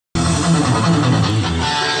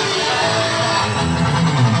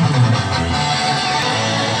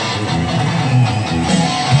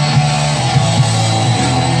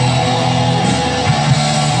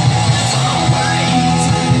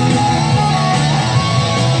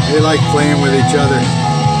They like playing with each other.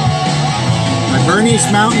 My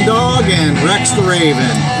Bernese mountain dog and Rex the raven.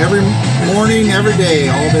 Every morning, every day,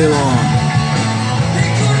 all day long.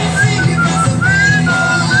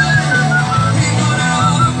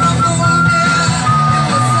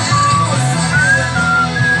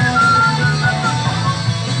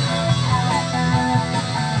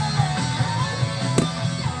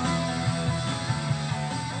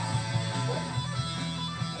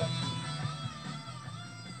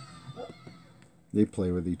 They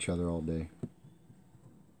play with each other all day.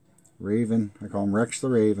 Raven, I call him Rex the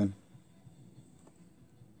Raven.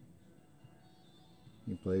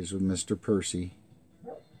 He plays with Mr. Percy.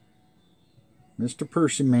 Mr.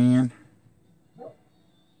 Percy man.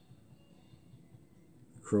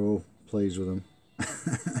 Crow plays with him.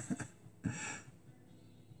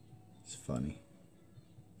 It's funny.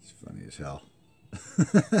 It's funny as hell.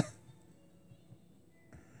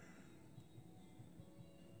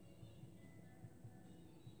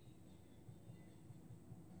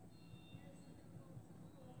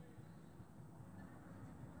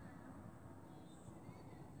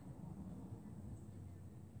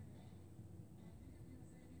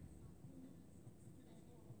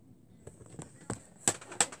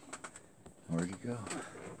 Where'd he go?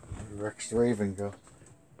 Where'd Rex the Raven go?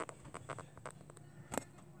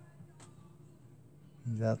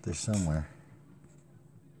 He's out there somewhere.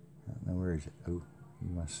 I don't know where he's at. Oh, you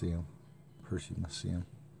must see him. Percy must see him.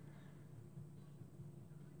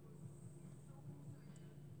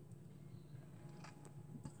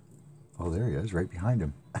 Oh, there he is, right behind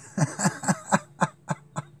him.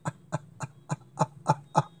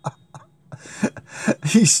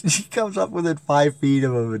 He comes up within 5 feet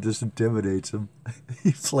of him and just intimidates him.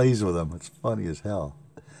 He plays with him. It's funny as hell.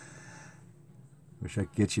 Wish I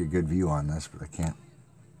could get you a good view on this, but I can't.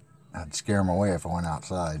 I'd scare them away if I went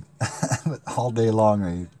outside. But all day long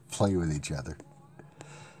they play with each other.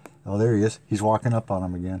 Oh, there he is. He's walking up on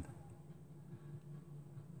him again.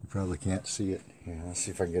 You probably can't see it. Here, let's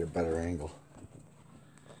see if I can get a better angle.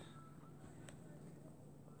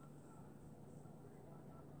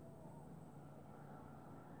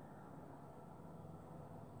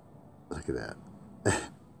 Look at that.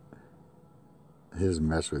 They just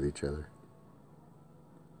mess with each other.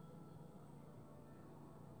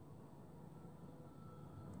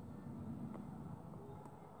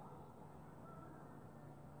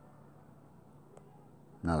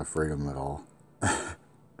 Not afraid of them at all.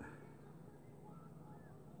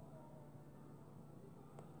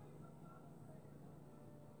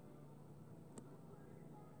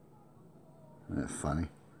 Isn't that funny?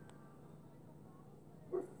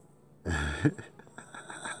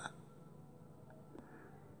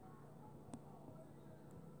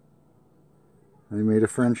 They made a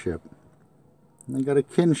friendship. And they got a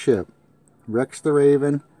kinship. Rex the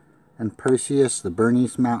Raven and Perseus the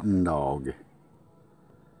Bernese mountain dog.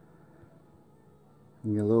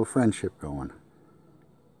 And get a little friendship going.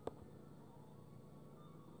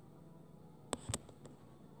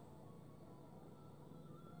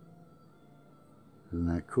 Isn't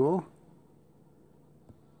that cool?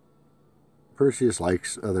 Perseus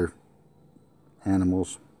likes other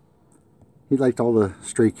animals. He liked all the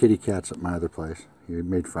stray kitty cats at my other place. He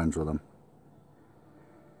made friends with them.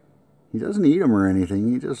 He doesn't eat them or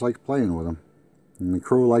anything. He just likes playing with them. And the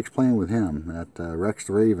crow likes playing with him. That Rex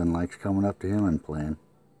the Raven likes coming up to him and playing.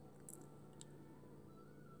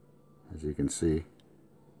 As you can see.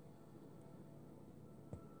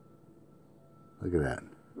 Look at that.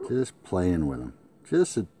 Just playing with him.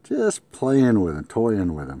 Just playing with him,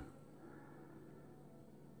 toying with him.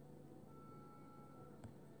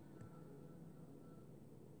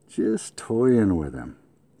 Just toying with him.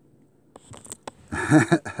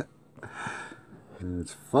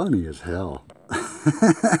 It's funny as hell.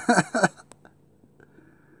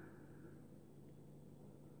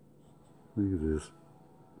 Look at this.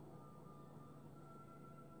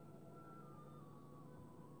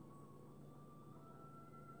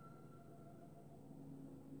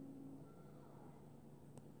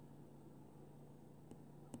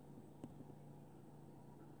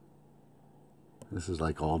 This is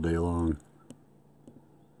like all day long.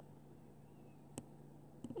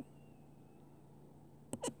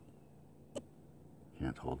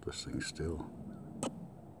 Can't hold this thing still.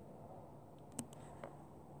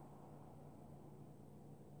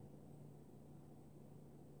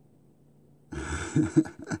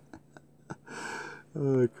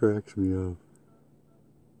 Oh, it cracks me up.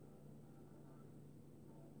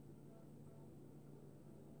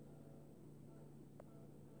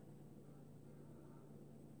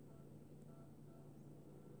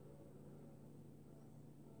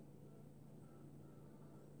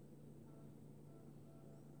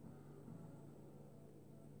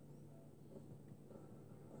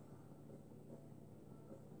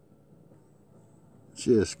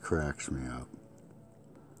 Just cracks me up.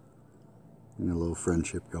 And a little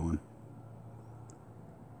friendship going.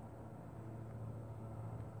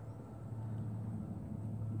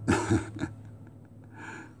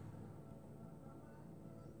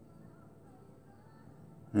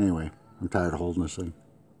 Anyway, I'm tired of holding this thing.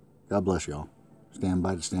 God bless y'all. Stand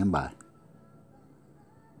by to stand by.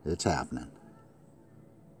 It's happening.